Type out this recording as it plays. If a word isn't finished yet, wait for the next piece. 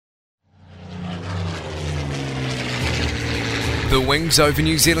The Wings Over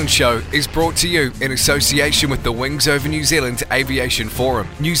New Zealand show is brought to you in association with the Wings Over New Zealand Aviation Forum,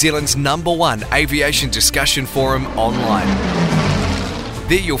 New Zealand's #1 aviation discussion forum online.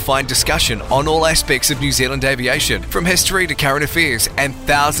 There you'll find discussion on all aspects of New Zealand aviation, from history to current affairs, and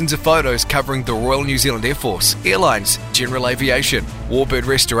thousands of photos covering the Royal New Zealand Air Force, airlines, general aviation, warbird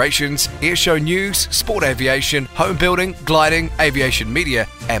restorations, airshow news, sport aviation, home building, gliding, aviation media,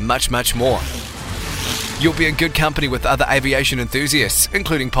 and much, much more. You'll be in good company with other aviation enthusiasts,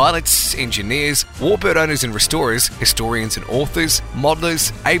 including pilots, engineers, warbird owners and restorers, historians and authors,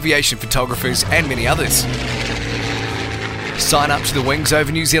 modelers, aviation photographers, and many others. Sign up to the Wings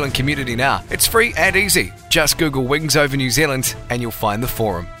Over New Zealand community now. It's free and easy. Just Google Wings Over New Zealand and you'll find the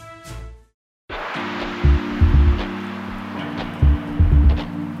forum.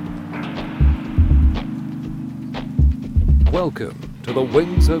 Welcome to the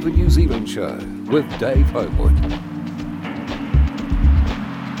Wings Over New Zealand show with Dave Homewood.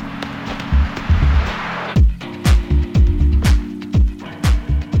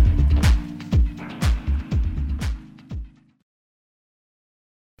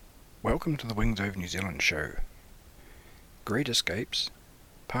 Welcome to the Wings Over New Zealand show. Great Escapes,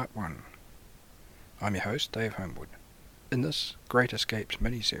 Part 1. I'm your host, Dave Homewood. In this Great Escapes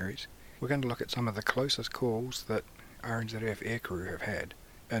mini-series, we're going to look at some of the closest calls that RNZAF aircrew have had,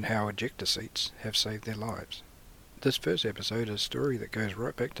 and how ejector seats have saved their lives. This first episode is a story that goes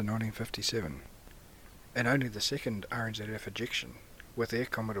right back to 1957, and only the second RNZAF ejection, with Air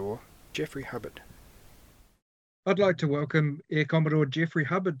Commodore Geoffrey Hubbard. I'd like to welcome Air Commodore Geoffrey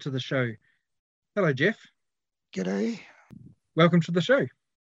Hubbard to the show. Hello, Geoff. G'day. Welcome to the show.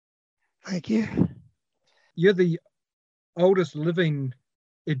 Thank you. You're the oldest living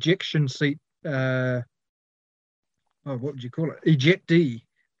ejection seat, what would you call it? Ejectee.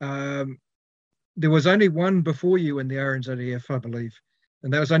 There was only one before you in the RNZAF, I believe,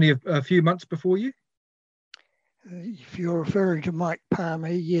 and that was only a few months before you? If you're referring to Mike Palmer,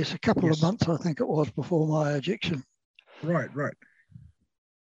 yes, a couple of months, I think it was, before my ejection. Right.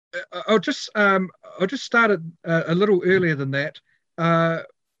 I'll just start it a little earlier than that.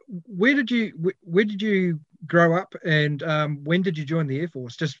 Where did you grow up, and when did you join the Air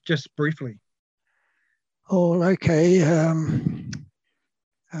Force? Just briefly. Oh, okay.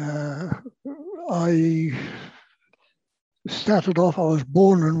 I started off, I was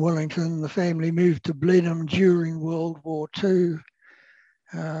born in Wellington. The family moved to Blenheim during World War II.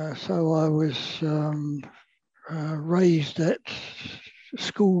 So I was raised at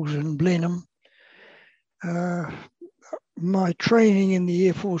schools in Blenheim. My training in the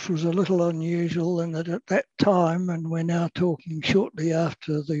Air Force was a little unusual in that at that time, and we're now talking shortly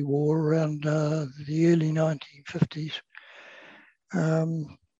after the war, around the early 1950s,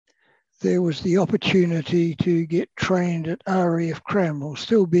 there was the opportunity to get trained at RAF Cranwell,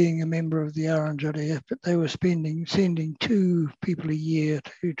 still being a member of the RNZAF, but they were sending 2 people a year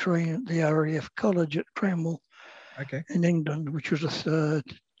to train at the RAF College at Cranwell in England, which was just on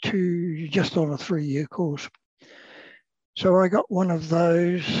a 3-year course. So I got one of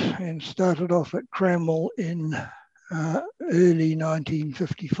those and started off at Cranwell in early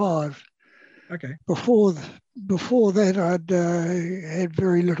 1955. Okay. Before that, I'd had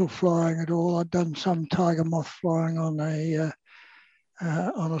very little flying at all. I'd done some Tiger Moth flying on a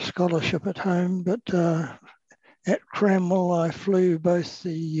scholarship at home, but at Cranwell I flew both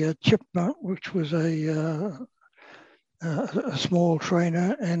the Chipmunk, which was a small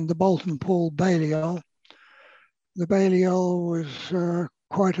trainer, and the Bolton Paul Balliol. The Balliol was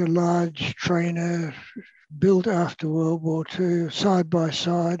quite a large trainer, built after World War II, side by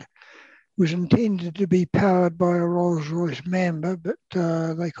side. Was intended to be powered by a Rolls-Royce Mamba, but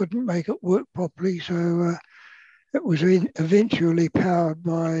they couldn't make it work properly, so it was eventually powered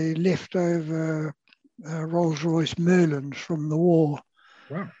by leftover Rolls-Royce Merlins from the war.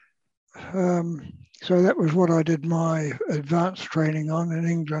 Wow. So that was what I did my advanced training on in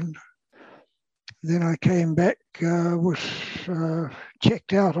England. Then I came back, was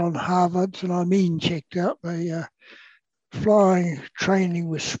checked out on Harvard's, and I mean checked out. They flying training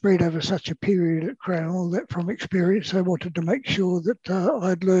was spread over such a period at Cranwell that from experience I wanted to make sure that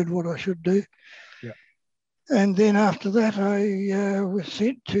I'd learned what I should do. Yeah. And then after that I was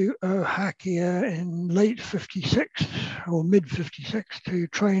sent to Ohakea in late 56 or mid 56 to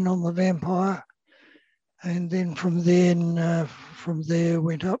train on the Vampire. And then from there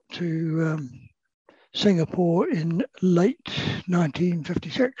went up to Singapore in late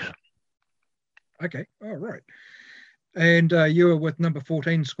 1956. Okay, all right. And you were with number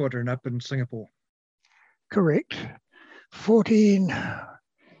 14 Squadron up in Singapore? Correct. 14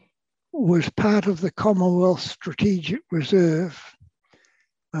 was part of the Commonwealth Strategic Reserve.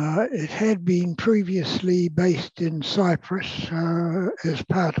 It had been previously based in Cyprus as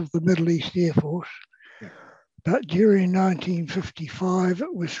part of the Middle East Air Force, but during 1955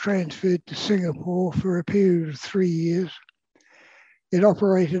 it was transferred to Singapore for a period of 3 years. It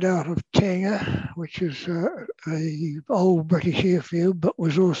operated out of Tanga, which is an old British airfield, but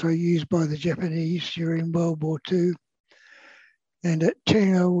was also used by the Japanese during World War II. And at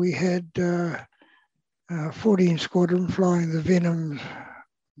Tanga we had 14 Squadron flying the Venom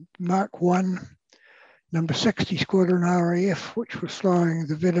Mark 1, number 60 Squadron RAF, which was flying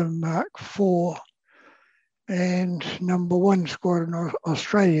the Venom Mark 4, and number 1 Squadron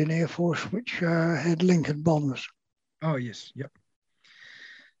Australian Air Force, which had Lincoln bombers. Oh, yes. Yep.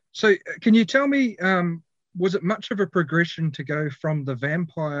 So can you tell me, was it much of a progression to go from the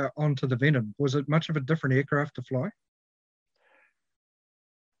Vampire onto the Venom? Was it much of a different aircraft to fly?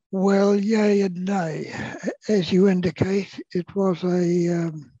 Well, yay and nay. As you indicate, it was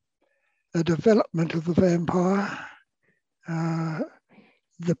a development of the Vampire.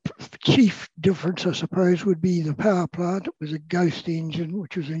 The chief difference, I suppose, would be the power plant. It was a Ghost engine,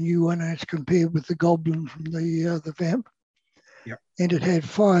 which was a new one as compared with the Goblin from the Vamp. Yep. And it had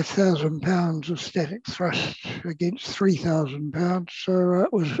 5,000 pounds of static thrust against 3,000 pounds, so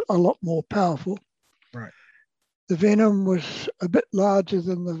it was a lot more powerful. Right. The Venom was a bit larger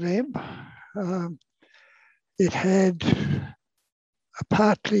than the Vamp. It had a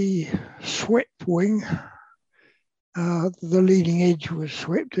partly swept wing. The leading edge was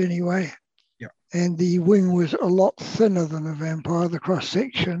swept anyway. Yep. And the wing was a lot thinner than a Vampire, the cross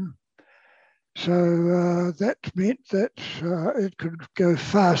section. So that meant that it could go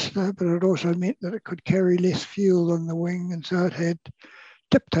faster, but it also meant that it could carry less fuel than the wing, and so it had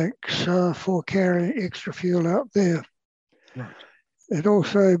tip tanks for carrying extra fuel out there. Right. It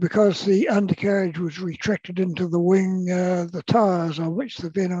also, because the undercarriage was retracted into the wing, the tyres on which the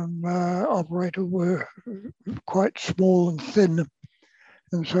Venom operated were quite small and thin,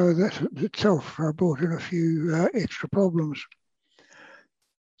 and so that itself brought in a few extra problems.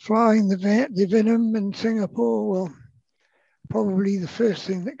 Flying the Venom in Singapore, well, probably the first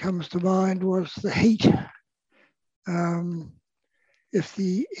thing that comes to mind was the heat. If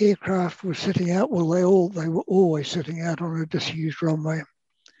the aircraft was sitting out, well, they were always sitting out on a disused runway.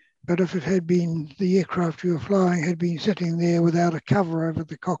 But if it had been, the aircraft you were flying had been sitting there without a cover over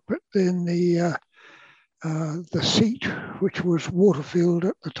the cockpit, then the seat, which was water-filled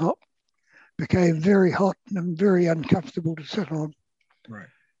at the top, became very hot and very uncomfortable to sit on. Right.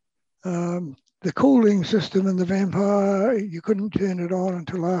 The cooling system in the Vampire, you couldn't turn it on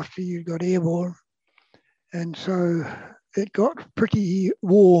until after you got airborne. And so it got pretty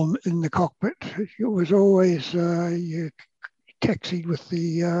warm in the cockpit. It was always, you taxied with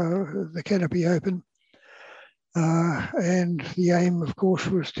the canopy open. And the aim, of course,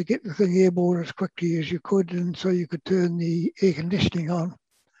 was to get the thing airborne as quickly as you could, and so you could turn the air conditioning on.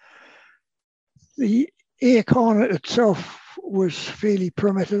 The aircon itself was fairly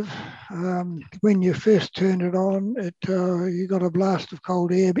primitive. When you first turned it on, you got a blast of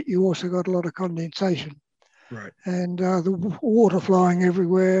cold air, but you also got a lot of condensation. Right. And the water flying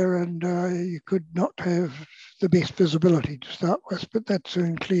everywhere, and you could not have the best visibility to start with, but that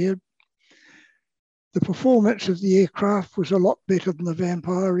soon cleared. The performance of the aircraft was a lot better than the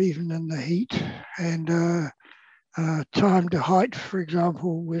Vampire, even in the heat, and time to height, for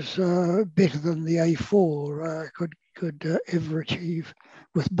example, was better than the A4 could ever achieve,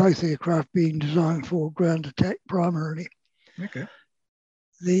 with both aircraft being designed for ground attack primarily. Okay.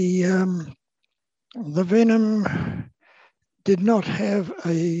 The Venom did not have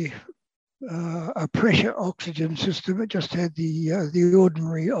a pressure oxygen system. It just had the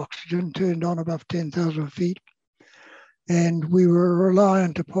ordinary oxygen turned on above 10,000 feet. And we were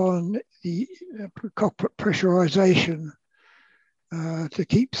reliant upon the cockpit pressurization to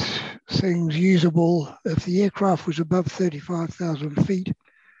keep things usable. If the aircraft was above 35,000 feet,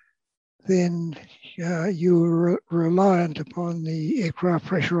 then you were reliant upon the aircraft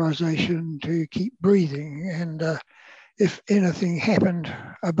pressurization to keep breathing. And if anything happened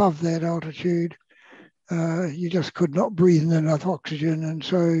above that altitude, you just could not breathe in enough oxygen, and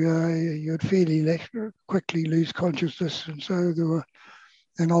so you'd fairly quickly lose consciousness. And so there were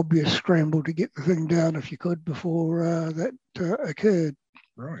an obvious scramble to get the thing down if you could before that occurred.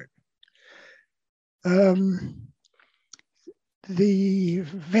 Right. The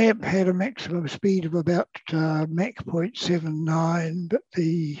Vamp had a maximum speed of about Mach 0.79, but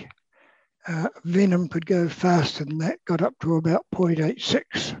the Venom could go faster than that, got up to about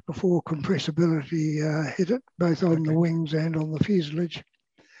 0.86 before compressibility hit it, both on the wings and on the fuselage.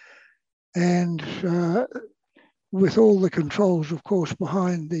 And with all the controls, of course,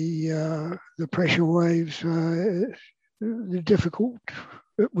 behind the pressure waves, it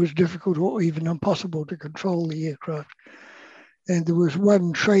was difficult or even impossible to control the aircraft. And there was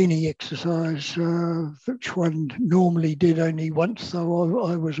one training exercise, which one normally did only once, though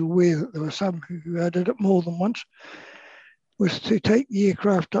I was aware that there were some who did it more than once, was to take the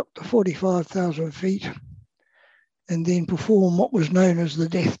aircraft up to 45,000 feet and then perform what was known as the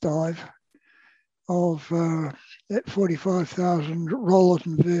death dive of that 45,000, roll it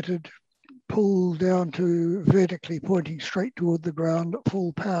inverted, pull down to vertically pointing straight toward the ground at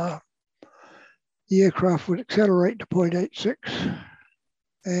full power. The aircraft would accelerate to 0.86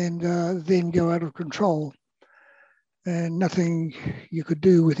 and then go out of control. And nothing you could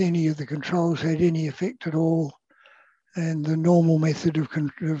do with any of the controls had any effect at all. And the normal method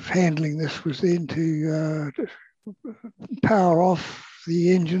of handling this was then to power off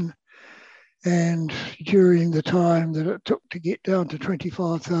the engine. And during the time that it took to get down to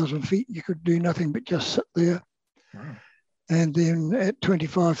 25,000 feet, you could do nothing but just sit there. Wow. And then at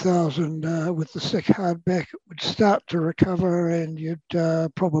 25,000, with the stick hard back, it would start to recover and you'd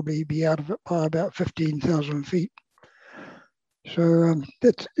probably be out of it by about 15,000 feet. So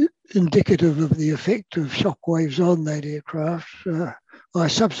that's indicative of the effect of shock waves on that aircraft. I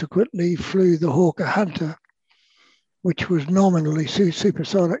subsequently flew the Hawker Hunter, which was nominally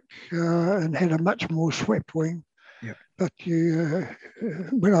supersonic and had a much more swept wing. Yeah. But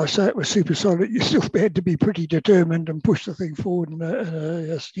when I say it was supersonic, you still had to be pretty determined and push the thing forward in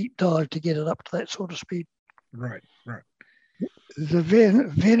a steep dive to get it up to that sort of speed. Right, right. The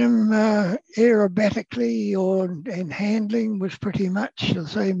Venom aerobatically and handling was pretty much the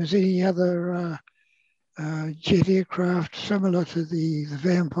same as any other jet aircraft, similar to the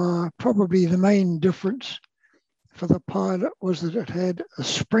Vampire. Probably the main difference for the pilot was that it had a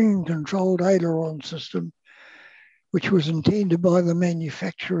spring-controlled aileron system, which was intended by the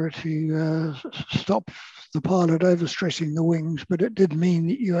manufacturer to stop the pilot overstressing the wings, but it did mean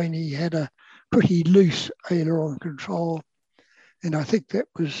that you only had a pretty loose aileron control. And I think that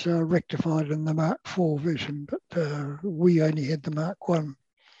was rectified in the Mark IV version, but we only had the Mark I.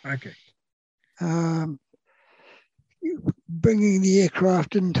 Okay. Bringing the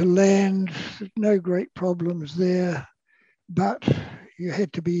aircraft into land, no great problems there, but you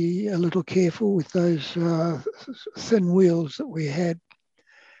had to be a little careful with those thin wheels that we had.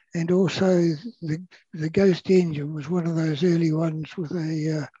 And also the Ghost engine was one of those early ones with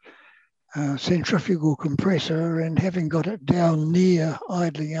a centrifugal compressor, and having got it down near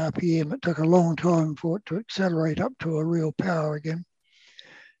idling RPM, it took a long time for it to accelerate up to a real power again.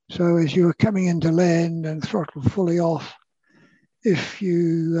 So as you were coming into land and throttle fully off, if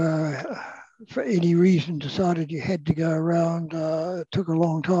you, for any reason, decided you had to go around, it took a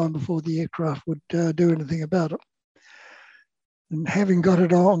long time before the aircraft would do anything about it. And having got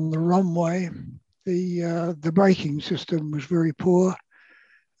it on the runway, the braking system was very poor.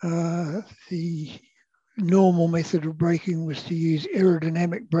 The normal method of braking was to use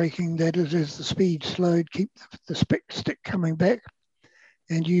aerodynamic braking, that is, as the speed slowed, keep the stick coming back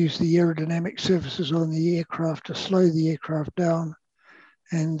and use the aerodynamic surfaces on the aircraft to slow the aircraft down.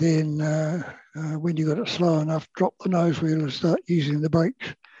 And then when you got it slow enough, drop the nose wheel and start using the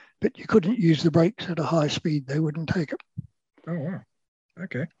brakes. But you couldn't use the brakes at a high speed. They wouldn't take it. Oh, wow.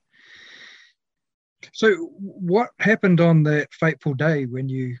 Okay. So what happened on that fateful day when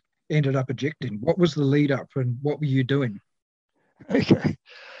you ended up ejecting? What was the lead up and what were you doing? Okay.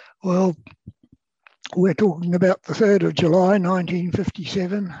 Well, we're talking about the 3rd of July,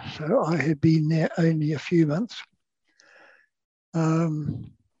 1957. So I had been there only a few months.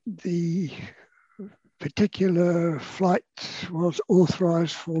 The particular flight was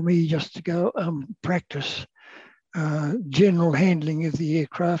authorised for me just to go practice general handling of the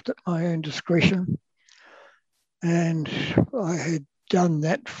aircraft at my own discretion. And I had done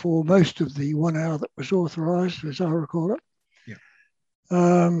that for most of the 1 hour that was authorised, as I recall it.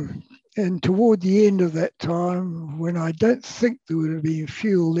 Yeah. And toward the end of that time, when I don't think there would have been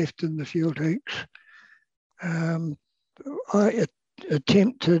fuel left in the fuel tanks, I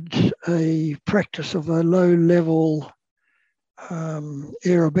attempted a practice of a low-level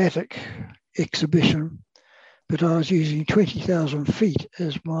aerobatic exhibition, but I was using 20,000 feet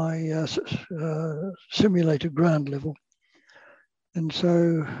as my simulated ground level. And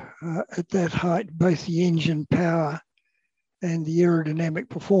so at that height, both the engine power and the aerodynamic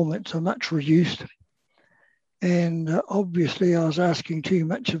performance are much reduced. And obviously I was asking too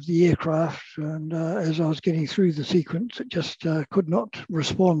much of the aircraft, and as I was getting through the sequence, it just could not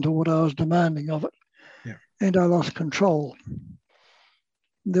respond to what I was demanding of it. Yeah. And I lost control.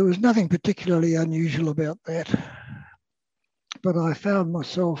 There was nothing particularly unusual about that, but I found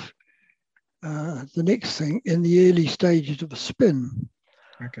myself the next thing in the early stages of a spin.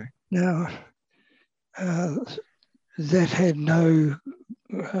 Okay. Now, that had no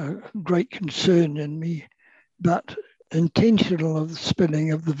great concern in me, but intentional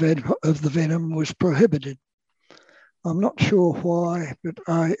spinning of the venom was prohibited. I'm not sure why, but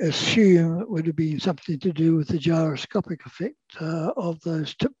I assume it would have been something to do with the gyroscopic effect of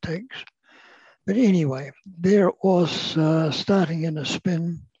those tip tanks. But anyway, there it was starting in a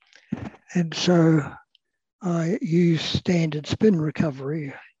spin. And so I used standard spin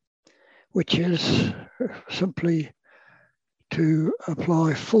recovery, which is simply to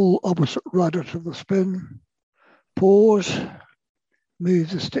apply full opposite rudder to the spin, pause,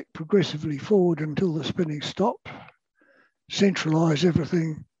 move the stick progressively forward until the spinning stopped, centralize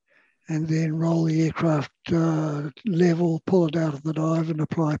everything, and then roll the aircraft level, pull it out of the dive and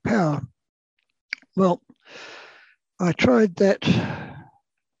apply power. Well, I tried that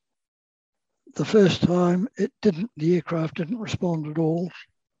the first time. The aircraft didn't respond at all.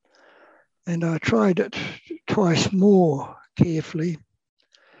 And I tried it twice more carefully,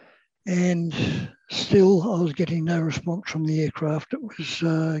 and still I was getting no response from the aircraft. It was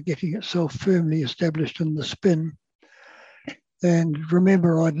getting itself firmly established in the spin. And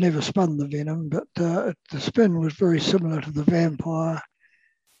remember, I'd never spun the venom, but the spin was very similar to the Vampire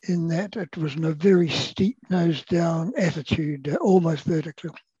in that it was in a very steep nose down attitude, almost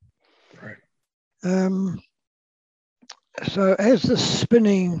vertical. Right. So as the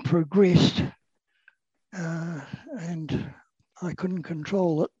spinning progressed, and I couldn't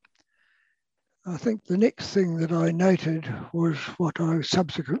control it, I think the next thing that I noted was what I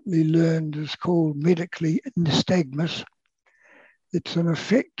subsequently learned is called medically nystagmus. It's an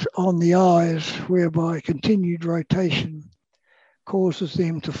effect on the eyes whereby continued rotation causes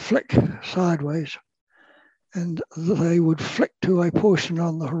them to flick sideways, and they would flick to a portion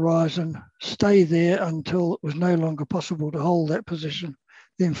on the horizon, stay there until it was no longer possible to hold that position,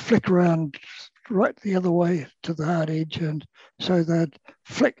 then flick around right the other way to the hard edge, and so they'd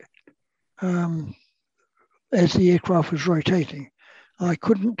flick as the aircraft was rotating. I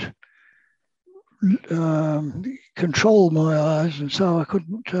couldn't control my eyes, and so I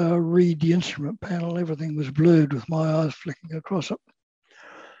couldn't read the instrument panel. Everything was blurred with my eyes flicking across it.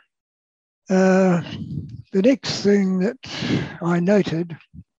 The next thing that I noted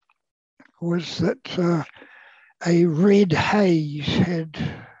was that a red haze had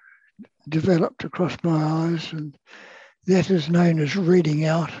developed across my eyes, and that is known as redding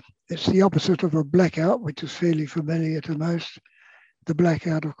out. It's the opposite of a blackout, which is fairly familiar to most. The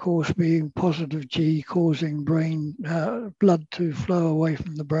blackout, of course, being positive G, causing brain blood to flow away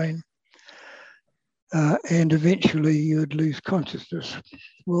from the brain. And eventually you would lose consciousness.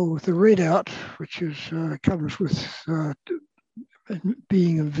 Well, with the readout, which comes with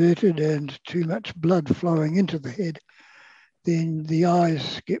being inverted and too much blood flowing into the head, then the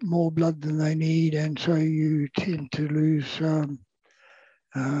eyes get more blood than they need, and so you tend to lose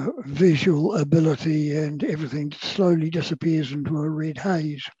visual ability, and everything slowly disappears into a red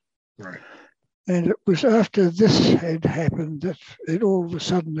haze. Right. And it was after this had happened that it all of a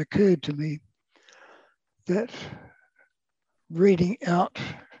sudden occurred to me that reading out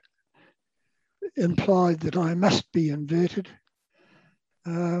implied that I must be inverted.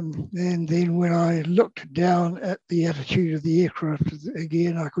 And then when I looked down at the attitude of the aircraft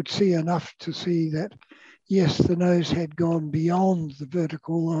again, I could see enough to see that, yes, the nose had gone beyond the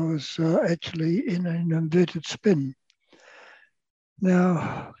vertical. I was actually in an inverted spin.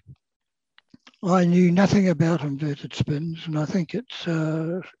 Now, I knew nothing about inverted spins, and I think it's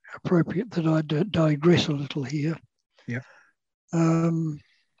appropriate that I digress a little here. Yeah.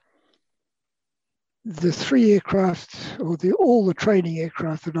 The three aircraft, or all the training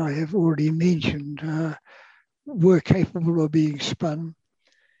aircraft that I have already mentioned, were capable of being spun,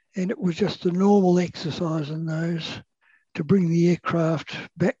 and it was just a normal exercise in those to bring the aircraft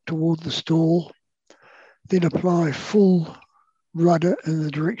back toward the stall, then apply full rudder in the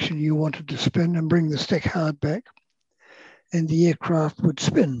direction you wanted to spin and bring the stick hard back, and the aircraft would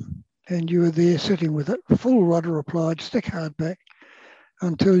spin, and you were there sitting with it, full rudder applied, stick hard back,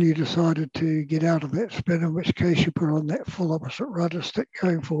 until you decided to get out of that spin, in which case you put on that full opposite rudder, stick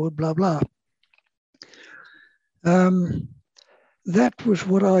going forward, blah, blah. That was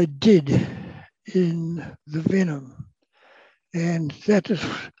what I did in the Venom, and that is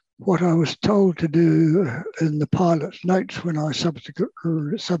what I was told to do in the pilot's notes when I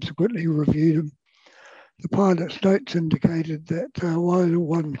subsequently reviewed them. The pilot's notes indicated that while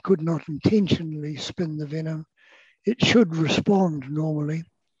one could not intentionally spin the Venom, it should respond normally.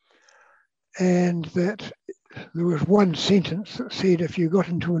 and that there was one sentence that said if you got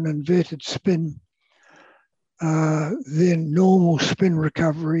into an inverted spin, then normal spin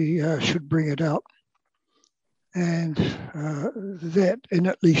recovery should bring it out. And that, in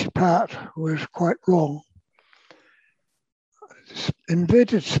at least part, was quite wrong.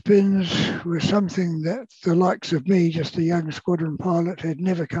 Inverted spins were something that the likes of me, just a young squadron pilot, had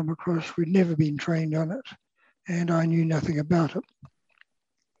never come across. We'd never been trained on it, and I knew nothing about it.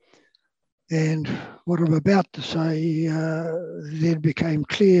 And what I'm about to say then became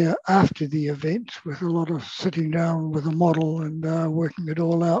clear after the event, with a lot of sitting down with a model and working it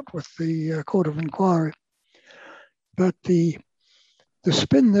all out with the Court of Inquiry. But the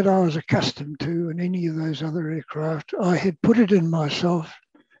spin that I was accustomed to in any of those other aircraft, I had put it in myself,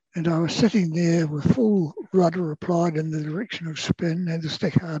 and I was sitting there with full rudder applied in the direction of spin and the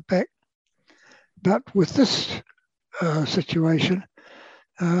stick hard back. But with this situation,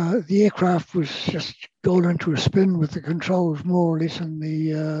 the aircraft was just gone into a spin with the controls more or less in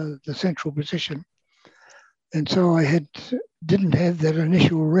the central position. And so I didn't have that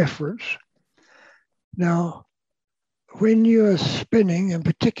initial reference. Now, when you're spinning, and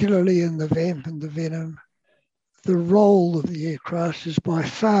particularly in the VAMP and the Venom, the roll of the aircraft is by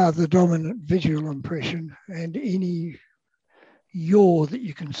far the dominant visual impression, and any yaw that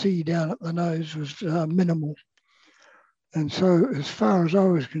you can see down at the nose was minimal. And so as far as I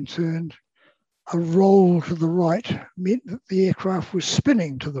was concerned, a roll to the right meant that the aircraft was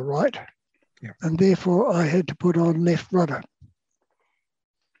spinning to the right, and therefore I had to put on left rudder.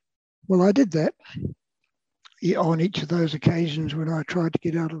 Well, I did that on each of those occasions when I tried to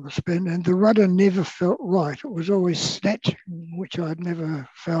get out of the spin, and the rudder never felt right. It was always snatching, which I'd never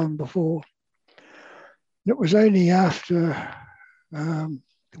found before. It was only after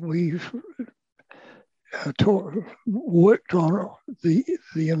we worked on the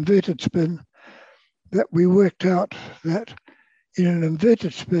inverted spin that we worked out that in an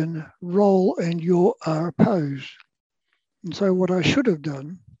inverted spin, roll and yaw are opposed. And so what I should have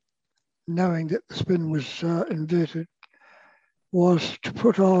done, knowing that the spin was inverted, was to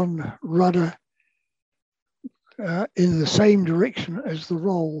put on rudder in the same direction as the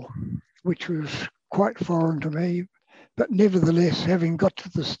roll, which was quite foreign to me. But nevertheless, having got to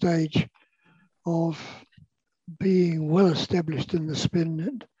the stage of being well established in the spin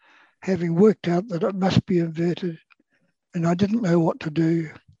and having worked out that it must be inverted, and I didn't know what to do.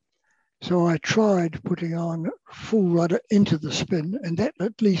 So I tried putting on full rudder into the spin, and that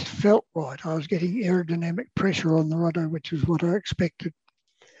at least felt right. I was getting aerodynamic pressure on the rudder, which is what I expected.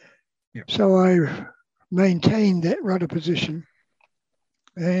 Yep. So I maintained that rudder position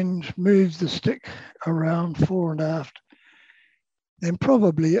and moved the stick around fore and aft. And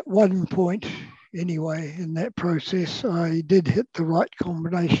probably at one point anyway in that process, I did hit the right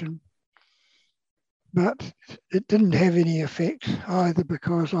combination. But it didn't have any effect, either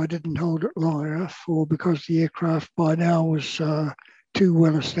because I didn't hold it long enough or because the aircraft by now was too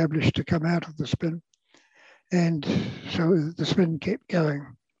well established to come out of the spin. And so the spin kept going.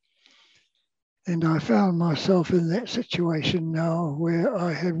 And I found myself in that situation now where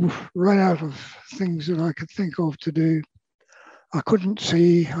I had run out of things that I could think of to do. I couldn't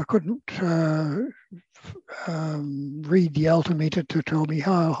see, I couldn't read the altimeter to tell me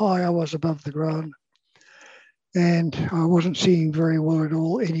how high I was above the ground. And I wasn't seeing very well at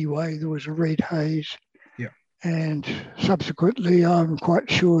all anyway. There was a red haze. Yeah. And subsequently, I'm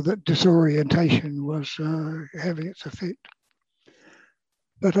quite sure that disorientation was having its effect.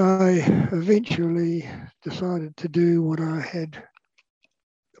 But I eventually decided to do what I had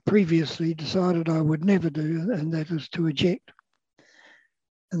previously decided I would never do, and that is to eject.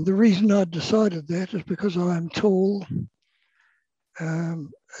 And the reason I decided that is because I am tall.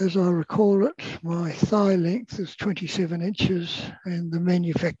 As I recall it, my thigh length is 27 inches and the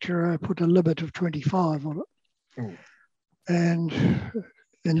manufacturer put a limit of 25 on it. Oh. And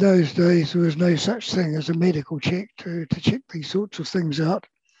in those days, there was no such thing as a medical check to check these sorts of things out.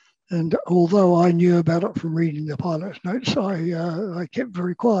 And although I knew about it from reading the pilot's notes, I kept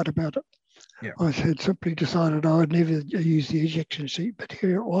very quiet about it. Yeah. I had simply decided I would never use the ejection seat, but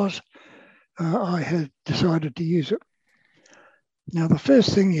here it was. I had decided to use it. Now, the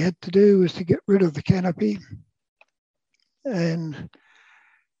first thing you had to do was to get rid of the canopy, and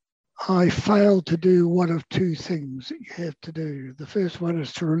I failed to do one of two things that you have to do. The first one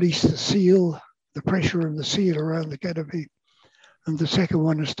is to release the seal, the pressure in the seal around the canopy, and the second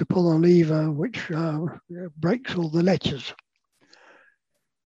one is to pull a lever which breaks all the latches.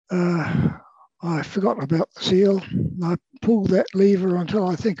 I forgot about the seal. I pulled that lever until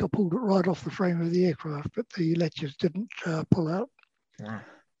I think I pulled it right off the frame of the aircraft, but the latches didn't pull out. Wow.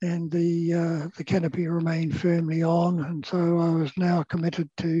 and the canopy remained firmly on, and so I was now committed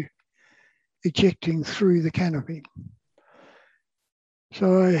to ejecting through the canopy.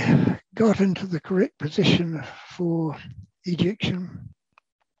 So I got into the correct position for ejection,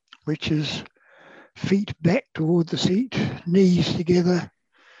 which is feet back toward the seat, knees together,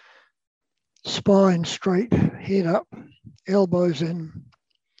 spine straight, head up, elbows in,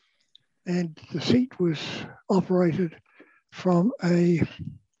 and the seat was operated from a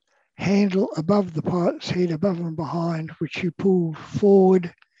handle above the pilot's head, above and behind, which you pulled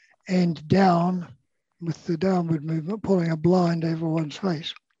forward and down with the downward movement, pulling a blind over one's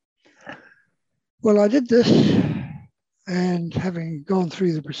face. Well, I did this, and having gone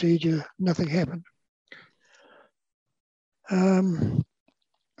through the procedure, nothing happened. I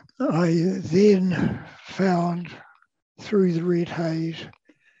then found through the red haze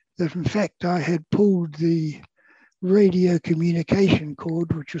that in fact I had pulled the radio communication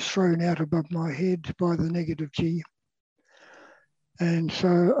cord, which was thrown out above my head by the negative G. And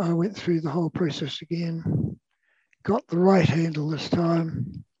so I went through the whole process again, got the right handle this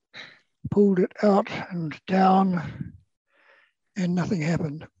time, pulled it out and down, and nothing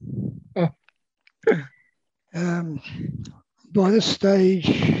happened. Oh. By this stage,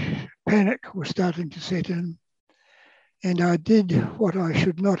 panic was starting to set in, and I did what I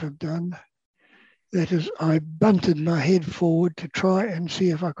should not have done. That is, I bunted my head forward to try and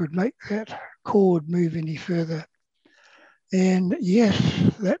see if I could make that cord move any further. And yes,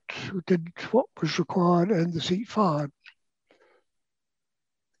 that did what was required, and the seat fired.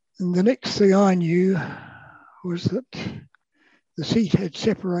 And the next thing I knew was that the seat had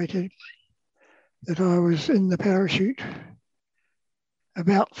separated, that I was in the parachute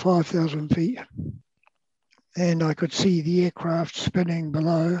about 5,000 feet, and I could see the aircraft spinning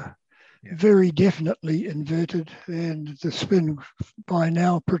below, very definitely inverted, and the spin by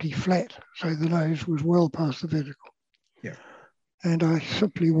now pretty flat, so the nose was well past the vertical. Yeah. And I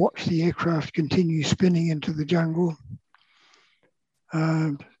simply watched the aircraft continue spinning into the jungle.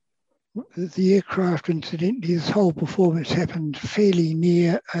 The aircraft, incidentally, this whole performance happened fairly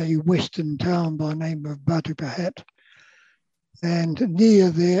near a western town by the name of Batu Pahat. And near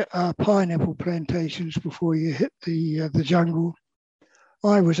there are pineapple plantations before you hit the jungle.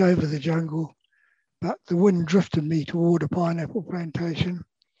 I was over the jungle, but the wind drifted me toward a pineapple plantation.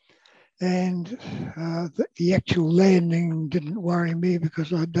 And the actual landing didn't worry me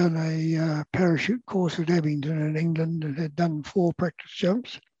because I'd done a parachute course at Abingdon in England and had done 4 practice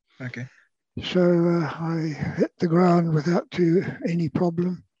jumps. Okay. So I hit the ground without any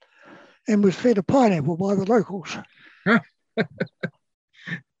problem and was fed a pineapple by the locals.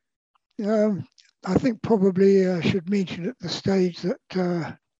 I think probably I should mention at this stage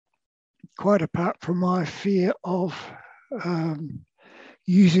that quite apart from my fear of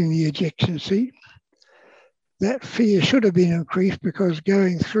using the ejection seat, that fear should have been increased because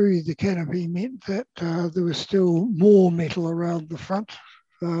going through the canopy meant that there was still more metal around the front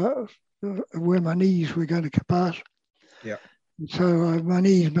where my knees were going to pass. Yeah. So my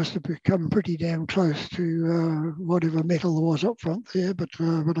knees must have become pretty damn close to whatever metal there was up front there, but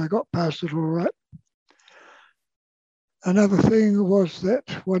I got past it all right. Another thing was that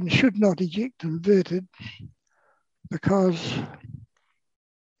one should not eject inverted because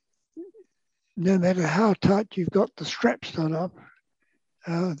no matter how tight you've got the straps done up,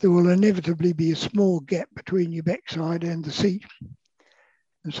 there will inevitably be a small gap between your backside and the seat.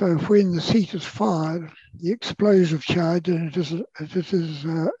 And so when the seat is fired, the explosive charge, and it is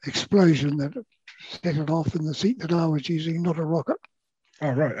explosion that set it off in the seat that I was using, not a rocket.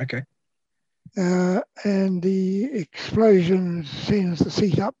 Oh, right, okay. And the explosion sends the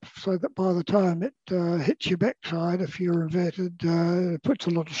seat up so that by the time it hits your backside, if you're inverted, it puts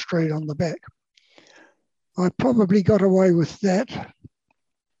a lot of strain on the back. I probably got away with that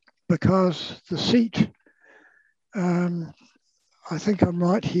because the seat, I think I'm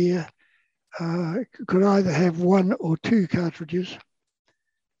right here, could either have 1 or 2 cartridges.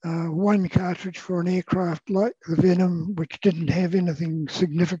 1 cartridge for an aircraft like the Venom, which didn't have anything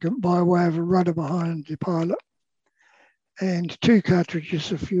significant by way of a rudder behind the pilot, and 2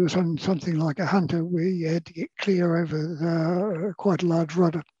 cartridges if you was on something like a Hunter where you had to get clear over quite a large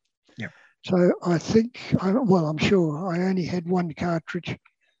rudder. Yeah. So I think, I'm sure I only had 1 cartridge,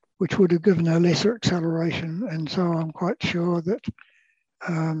 which would have given a lesser acceleration, and so I'm quite sure that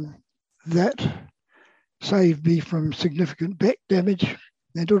that saved me from significant back damage.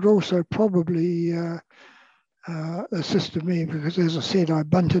 It would also probably assisted me because, as I said, I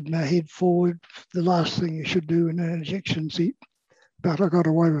bunted my head forward, the last thing you should do in an ejection seat, but I got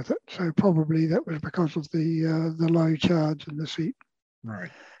away with it. So probably that was because of the low charge in the seat.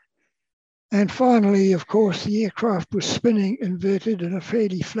 Right. And finally, of course, the aircraft was spinning inverted in a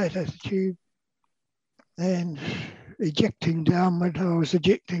fairly flat attitude and ejecting downward. I was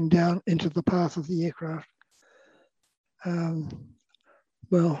ejecting down into the path of the aircraft.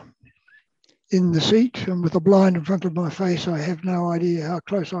 Well, in the seat and with a blind in front of my face, I have no idea how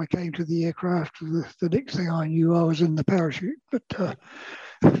close I came to the aircraft. The next thing I knew, I was in the parachute. But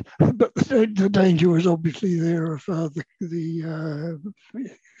the danger was obviously there of the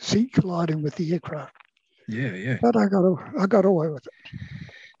seat colliding with the aircraft. Yeah. But I got away with it.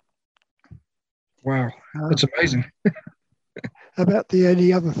 Wow, that's amazing. About the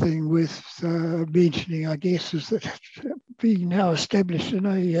only other thing worth mentioning, I guess, is that being now established in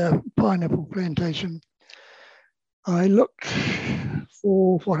a pineapple plantation, I looked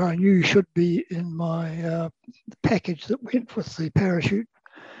for what I knew should be in my package that went with the parachute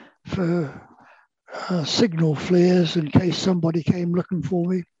for signal flares in case somebody came looking for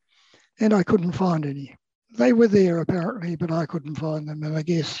me, and I couldn't find any. They were there apparently, but I couldn't find them. And I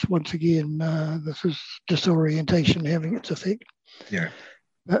guess, once again, this is disorientation having its effect. Yeah.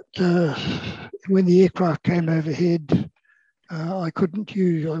 But when the aircraft came overhead, I couldn't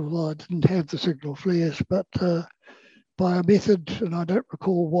use, well, I didn't have the signal flares, but by a method, and I don't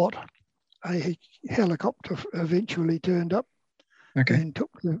recall what, a helicopter eventually turned up and took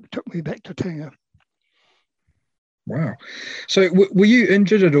me back to Tanger. Wow. So were you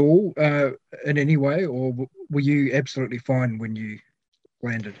injured at all in any way, or were you absolutely fine when you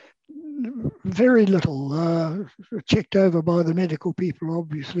landed? Very little. Checked over by the medical people,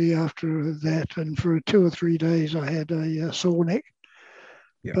 obviously, after that. And for 2 or 3 days, I had a sore neck.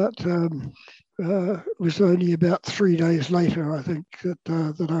 Yeah. But it was only about 3 days later, I think,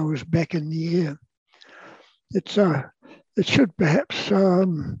 that I was back in the air. It should perhaps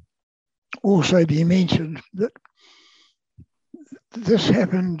also be mentioned that this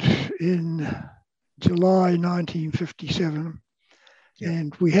happened in July 1957,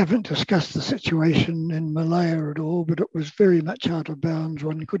 and we haven't discussed the situation in Malaya at all, but it was very much out of bounds.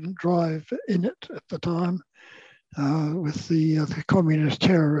 One couldn't drive in it at the time, with the communist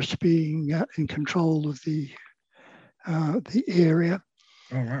terrorists being in control of the area.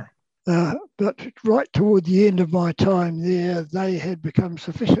 Oh, wow. But right toward the end of my time there, they had become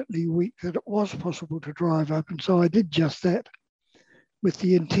sufficiently weak that it was possible to drive up, and so I did just that, with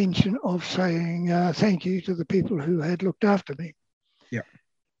the intention of saying thank you to the people who had looked after me. Yeah.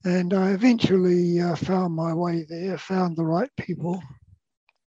 And I eventually found my way there, found the right people.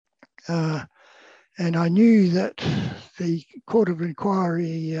 And I knew that the Court of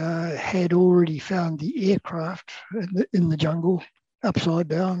Inquiry had already found the aircraft in the jungle, upside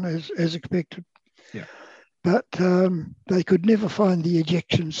down, as expected. Yeah. But they could never find the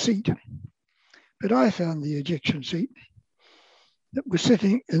ejection seat. But I found the ejection seat. That was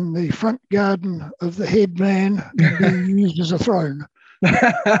sitting in the front garden of the headman and being used as a throne.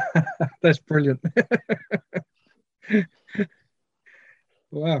 That's brilliant.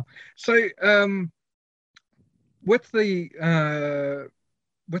 Wow. So with the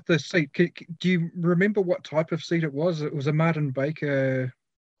seat, do you remember what type of seat it was? It was a Martin Baker.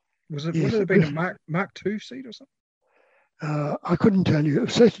 Yes, would it have been a Mark II seat or something? I couldn't tell you. It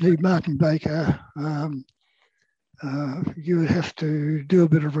was certainly Martin Baker. You would have to do a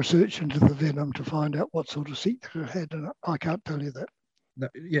bit of research into the Venom to find out what sort of seat it had in it. I can't tell you that. No,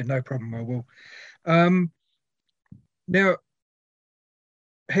 yeah, no problem. I will. Now,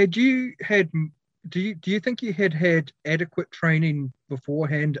 do you think you had adequate training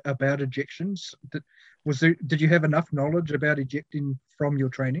beforehand about ejections? Did you have enough knowledge about ejecting from your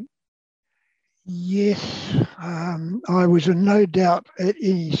training? Yes, I was in no doubt at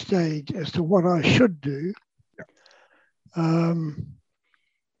any stage as to what I should do.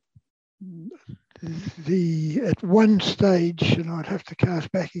 At one stage, and I'd have to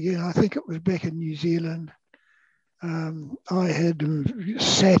cast back again, I think it was back in New Zealand, I had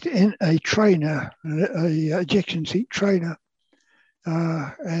sat in a trainer, a ejection seat trainer,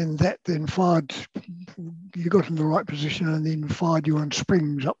 and that then fired, you got in the right position and then fired you on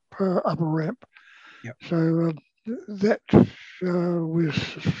springs up a ramp. Yep. So that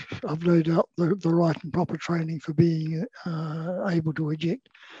was, I've no doubt, the right and proper training for being able to eject.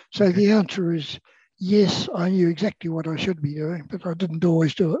 So okay. The answer is yes, I knew exactly what I should be doing, but I didn't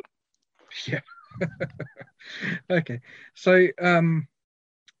always do it. Yeah. Okay. So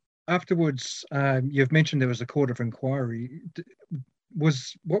afterwards, you've mentioned there was a court of inquiry.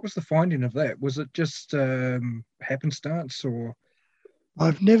 What was the finding of that? Was it just happenstance, or?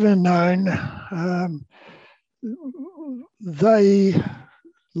 I've never known. They,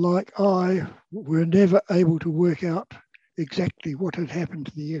 like I, were never able to work out exactly what had happened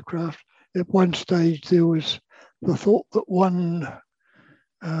to the aircraft. At one stage, there was the thought that one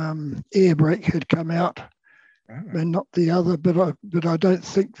air brake had come out and not the other, but I don't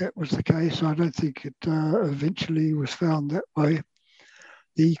think that was the case. I don't think it eventually was found that way.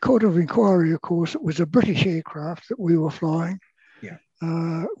 The Court of Inquiry, of course, it was a British aircraft that we were flying. Yeah.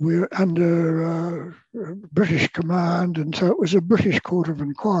 We're under British command, and so it was a British Court of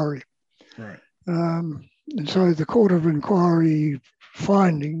Inquiry. Right. And so the Court of Inquiry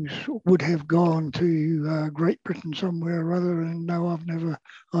findings would have gone to Great Britain somewhere or other, and no,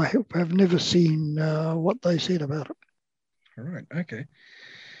 I have never seen what they said about it. All right, okay.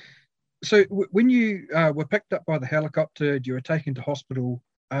 So when you were picked up by the helicopter, you were taken to hospital.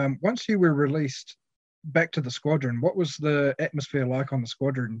 Once you were released back to the squadron, what was the atmosphere like on the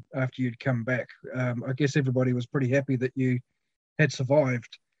squadron after you'd come back? I guess everybody was pretty happy that you had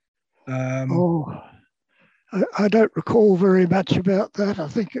survived. I don't recall very much about that. I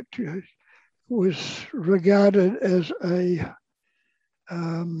think it was regarded as a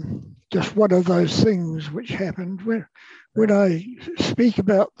just one of those things which happened. When I speak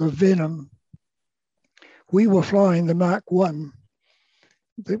about the Venom, we were flying the Mark I.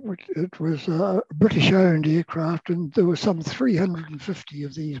 It was a British-owned aircraft, and there were some 350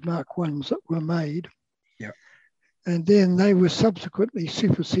 of these Mark Is that were made. Yeah. And then they were subsequently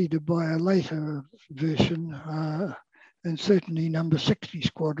superseded by a later version, and certainly number 60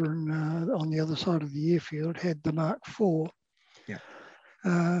 Squadron on the other side of the airfield had the Mark IV. Yeah.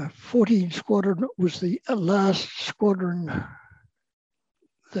 14 Squadron was the last squadron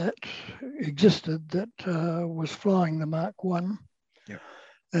that existed that was flying the Mark I. Yeah.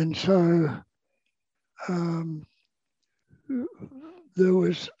 And so there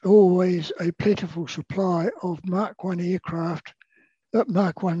was always a plentiful supply of Mark I aircraft,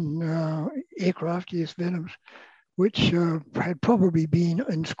 yes, Venoms, which had probably been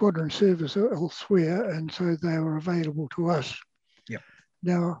in squadron service elsewhere, and so they were available to us. Yep.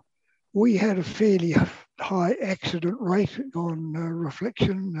 Now, we had a fairly high accident rate on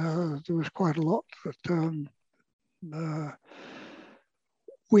reflection. There was quite a lot that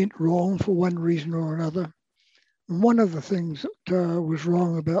went wrong for one reason or another. And one of the things that was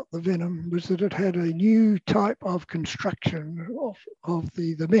wrong about the Venom was that it had a new type of construction of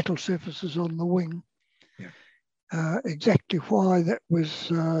the metal surfaces on the wing. Yeah. Exactly why that was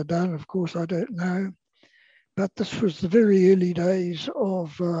done, of course, I don't know. But this was the very early days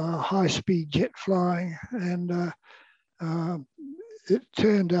of high-speed jet flying, and it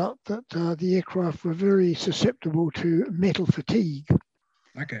turned out that the aircraft were very susceptible to metal fatigue.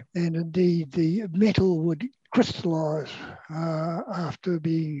 Okay. And indeed, the metal would crystallize after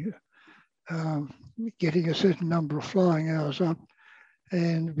being getting a certain number of flying hours up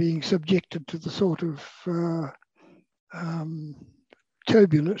and being subjected to the sort of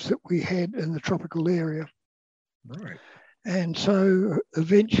turbulence that we had in the tropical area. Right. And so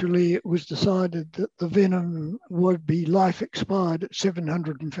eventually it was decided that the Venom would be life expired at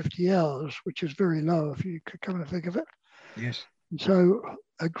 750 hours, which is very low if you could come and think of it. Yes. And so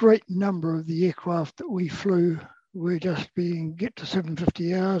a great number of the aircraft that we flew were just get to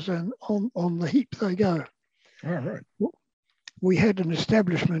 750 hours and on the heap they go. All right. We had an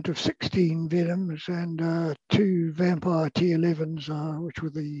establishment of 16 Venoms and 2 Vampire T11s, which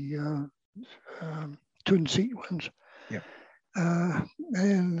were the twin seat ones. Yep.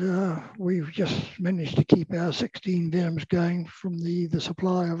 And we've just managed to keep our 16 Venoms going from the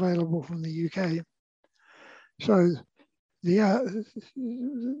supply available from the UK. So the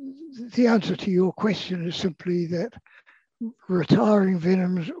answer to your question is simply that retiring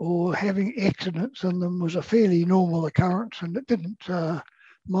Venoms or having accidents in them was a fairly normal occurrence, and it didn't,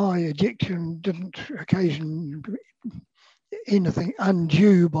 my ejection didn't occasion anything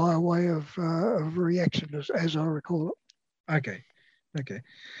undue by way of reaction, as I recall it. Okay.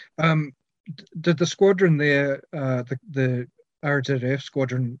 Did the squadron there, the RNZAF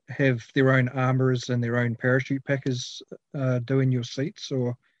squadron, have their own armourers and their own parachute packers doing your seats,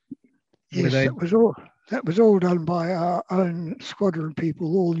 or yes, that was all done by our own squadron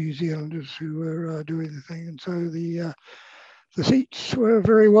people, all New Zealanders who were doing the thing, and so the seats were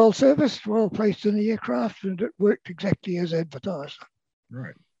very well serviced, well placed in the aircraft, and it worked exactly as advertised.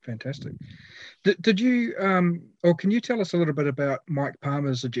 Right, fantastic. Did you, or can you tell us a little bit about Mike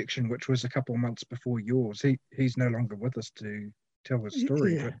Palmer's ejection, which was a couple of months before yours? He's no longer with us to tell his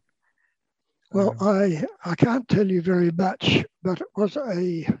story. Yeah. But, well, I can't tell you very much, but it was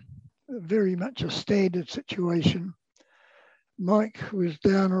very much a standard situation. Mike was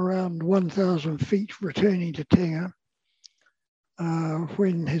down around 1,000 feet returning to Tanger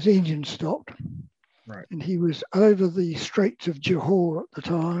when his engine stopped. Right. And he was over the Straits of Johor at the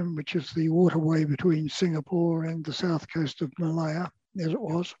time, which is the waterway between Singapore and the south coast of Malaya, as it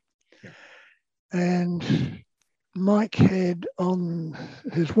was. Yeah. And Mike had on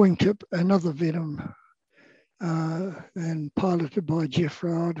his wingtip another Venom, and piloted by Geoff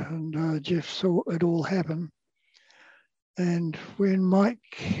Rod, and Geoff saw it all happen. And when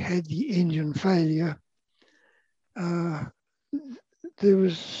Mike had the engine failure, there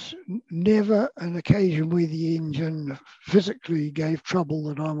was never an occasion where the engine physically gave trouble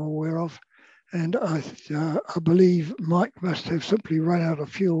that I'm aware of. And I believe Mike must have simply run out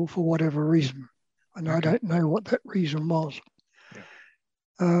of fuel for whatever reason. And I don't know what that reason was. Yeah.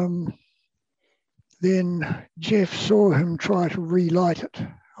 Then Geoff saw him try to relight it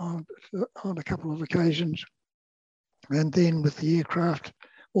on a couple of occasions. And then with the aircraft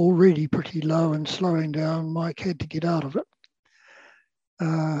already pretty low and slowing down, Mike had to get out of it.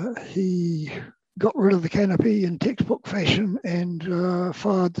 He got rid of the canopy in textbook fashion and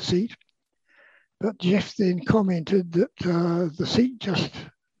fired the seat. But Geoff then commented that the seat just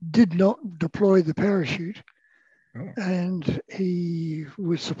did not deploy the parachute. Oh. And he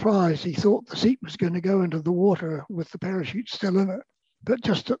was surprised. He thought the seat was going to go into the water with the parachute still in it. But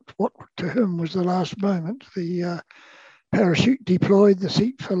just at what to him was the last moment, the parachute deployed, the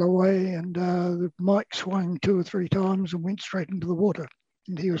seat fell away, and the Mike swung 2 or 3 times and went straight into the water.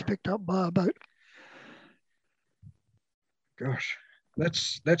 And he was picked up by a boat. Gosh,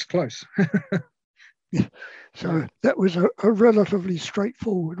 that's close. Yeah. So that was a relatively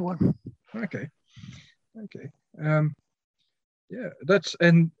straightforward one. Okay. Yeah,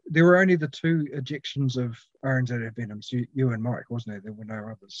 and there were only the 2 ejections of RNZAF Venoms, you and Mike, wasn't there? There were no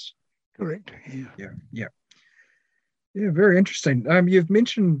others. Correct. Yeah. Very interesting. You've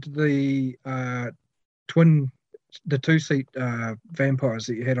mentioned the 2-seat vampires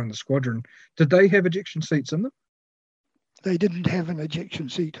that you had on the squadron. Did they have ejection seats in them? They didn't have an ejection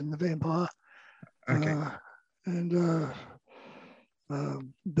seat in the Vampire. Okay.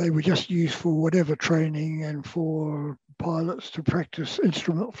 They were just used for whatever training and for pilots to practice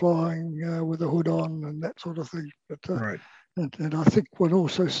instrument flying with a hood on and that sort of thing. But, right. And I think one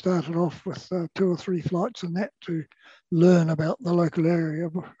also started off with 2 or 3 flights in that to learn about the local area,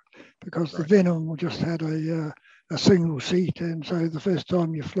 because the Venom just had a single seat, and so the first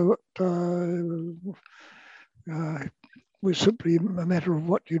time you flew it was simply a matter of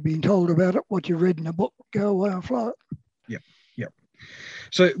what you'd been told about it, what you read in a book, go away and fly it. Yep.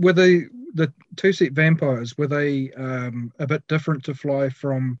 So were the 2-seat Vampires, were they a bit different to fly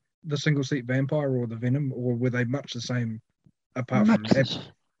from the single-seat Vampire or the Venom, or were they much the same apart from that?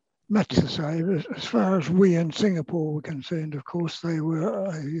 Much the same. As far as we in Singapore were concerned, of course, they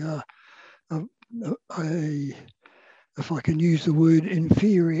were if I can use the word,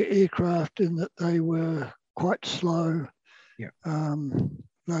 inferior aircraft, in that they were quite slow. Yeah.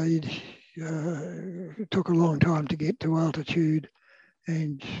 They took a long time to get to altitude,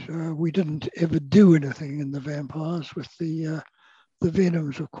 and we didn't ever do anything in the Vampires. With the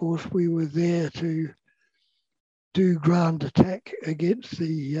Venoms, of course, we were there to do ground attack against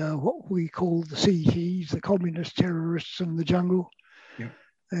the what we call the CTs, the communist terrorists in the jungle. Yeah.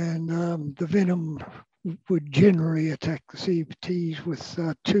 And the Venom would generally attack the CTs with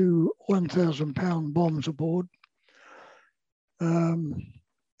 2 1,000-pound bombs aboard.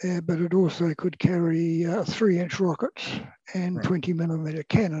 But it also could carry 3-inch rockets and 20mm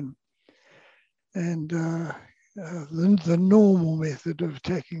cannon. And the normal method of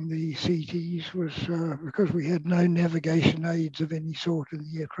attacking the CTs was, because we had no navigation aids of any sort in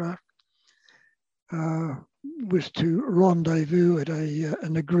the aircraft, was to rendezvous at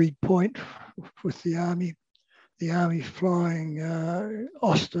an agreed point with the Army. The Army flying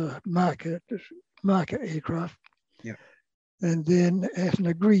Oster marker aircraft. Yeah. And then at an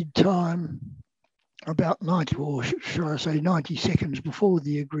agreed time, about 90, or should I say 90 seconds before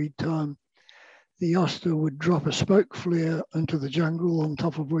the agreed time, the Oster would drop a smoke flare into the jungle on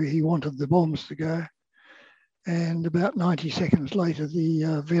top of where he wanted the bombs to go. And about 90 seconds later,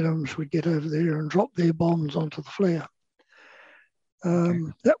 the Venoms would get over there and drop their bombs onto the flare.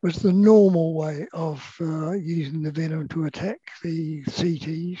 That was the normal way of using the Venom to attack the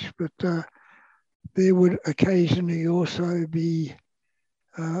CTs, but there would occasionally also be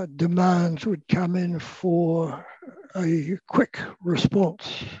demands would come in for a quick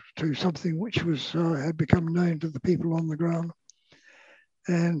response to something which was had become known to the people on the ground,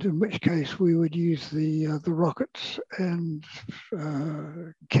 and in which case we would use the rockets and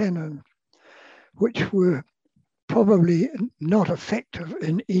cannon, which were probably not effective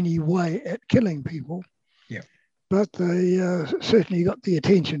in any way at killing people. Yeah. but they certainly got the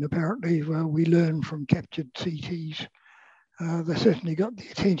attention, apparently. Well, we learned from captured CTs. They certainly got the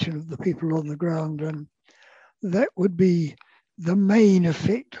attention of the people on the ground, and that would be the main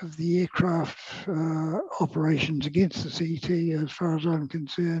effect of the aircraft operations against the CT, as far as I'm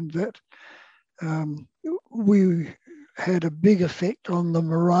concerned, that we had a big effect on the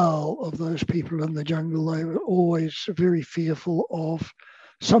morale of those people in the jungle. They were always very fearful of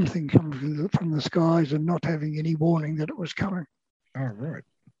something coming from the skies and not having any warning that it was coming. Oh, right.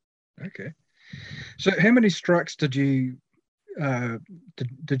 Okay. So how many strikes did you do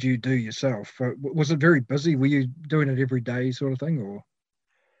yourself? Was it very busy? Were you doing it every day sort of thing, or?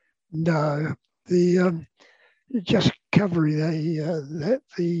 No, just covering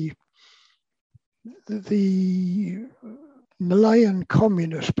the Malayan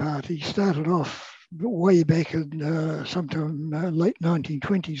Communist Party started off way back in sometime late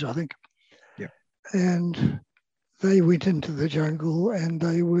 1920s, I think. Yeah. And they went into the jungle and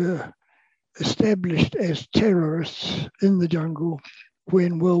they were established as terrorists in the jungle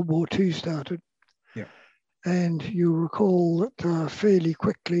when World War II started. Yeah. And you recall that fairly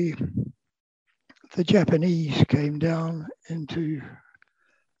quickly the Japanese came down into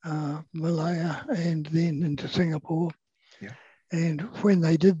Malaya and then into Singapore. Yeah. And when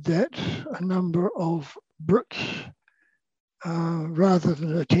they did that, a number of Brits, rather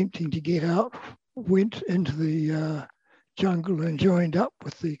than attempting to get out, went into the jungle and joined up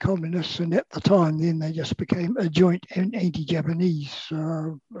with the communists. And at the time, then they just became a joint anti-Japanese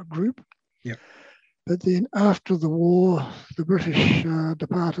group. Yeah. But then after the war, the British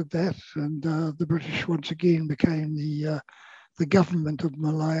departed that, and the British once again became the government of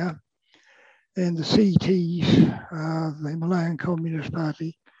Malaya, and the CTs, the Malayan Communist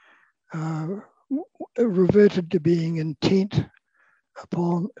Party, reverted to being intent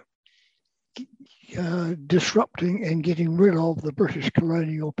upon disrupting and getting rid of the British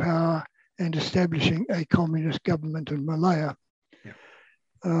colonial power and establishing a communist government in Malaya.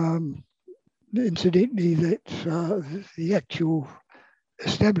 Yeah. Incidentally, that the actual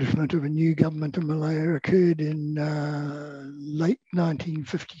establishment of a new government in Malaya occurred in late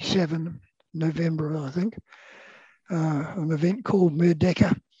 1957, November, I think, an event called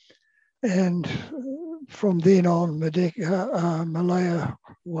Merdeka. And from then on, Malaya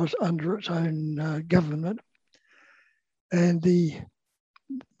was under its own government. And the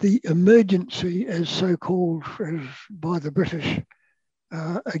emergency, as so-called by the British,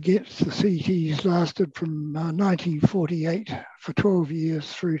 against the CTs lasted from 1948 for 12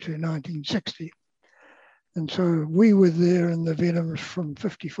 years through to 1960. And so we were there in the Venoms from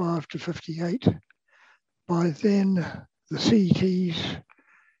 55 to 58. By then, the CTs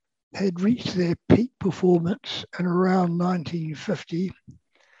had reached their peak performance in around 1950.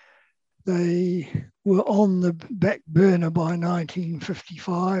 They were on the back burner by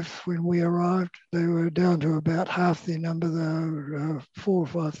 1955 when we arrived. They were down to about half their number, they were 4,000 or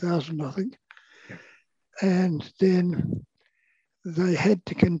 5,000, I think. Yeah. And then they had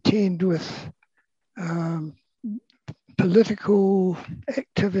to contend with political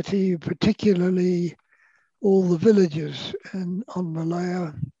activity, particularly all the villages on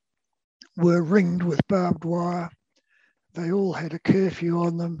Malaya were ringed with barbed wire. They all had a curfew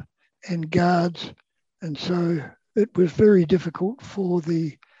on them and guards. And so it was very difficult for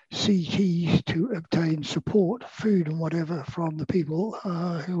the CTs to obtain support, food and whatever from the people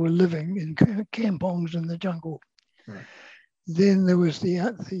who were living in kampongs in the jungle. Right. Then there was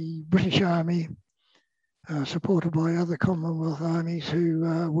the British Army, supported by other Commonwealth armies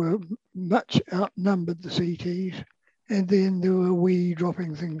who were much outnumbered the CTs. And then there were we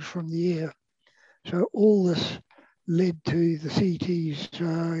dropping things from the air. So all this led to the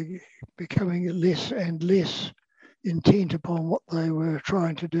CTs becoming less and less intent upon what they were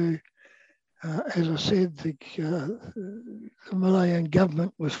trying to do. As I said, the Malayan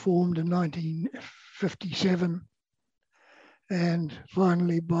government was formed in 1957. And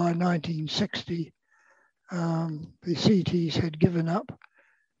finally, by 1960, the CTs had given up.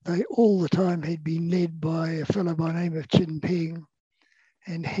 They all the time had been led by a fellow by the name of Chin Peng,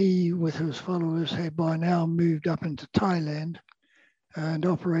 and he, with his followers, had by now moved up into Thailand and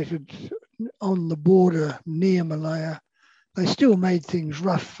operated on the border near Malaya. They still made things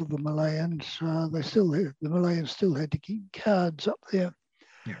rough for the Malayans. The Malayans still had to keep guards up there.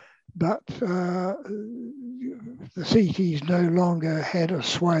 Yeah. But the CTs no longer had a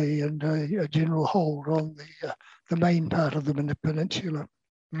sway and a general hold on the main part of the peninsula.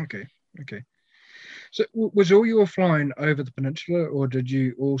 Okay. So was all your flying over the peninsula, or did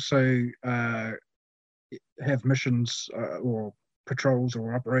you also have missions or patrols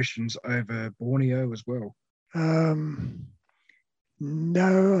or operations over Borneo as well?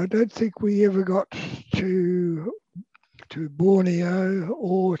 No, I don't think we ever got to Borneo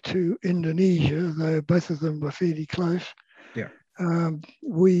or to Indonesia, though both of them were fairly close. Yeah.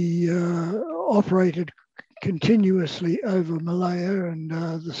 We operated continuously over Malaya and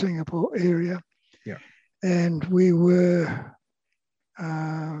the Singapore area. Yeah. And we were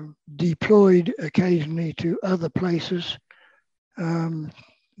deployed occasionally to other places. And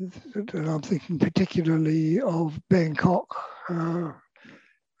I'm thinking particularly of Bangkok, where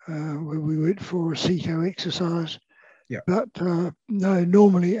we went for a CETO exercise. Yeah. But no,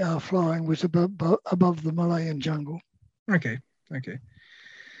 normally our flying was above the Malayan jungle. Okay.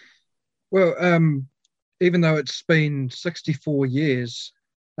 Well, even though it's been 64 years,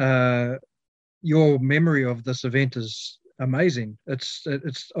 your memory of this event is amazing. It's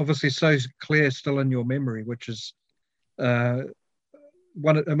obviously so clear still in your memory, which is it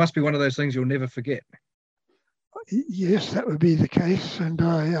must be one of those things you'll never forget. Yes, that would be the case, and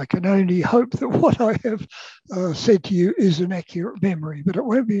I can only hope that what I have said to you is an accurate memory, but it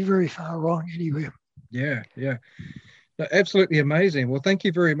won't be very far wrong anywhere. Yeah. No, absolutely amazing. Well, thank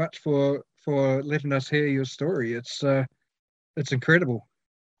you very much for letting us hear your story. It's incredible.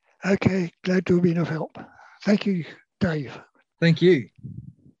 Okay, glad to have been of help. Thank you, Dave. Thank you.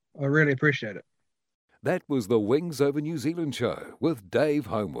 I really appreciate it. That was the Wings Over New Zealand show with Dave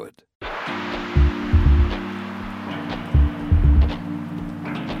Homewood.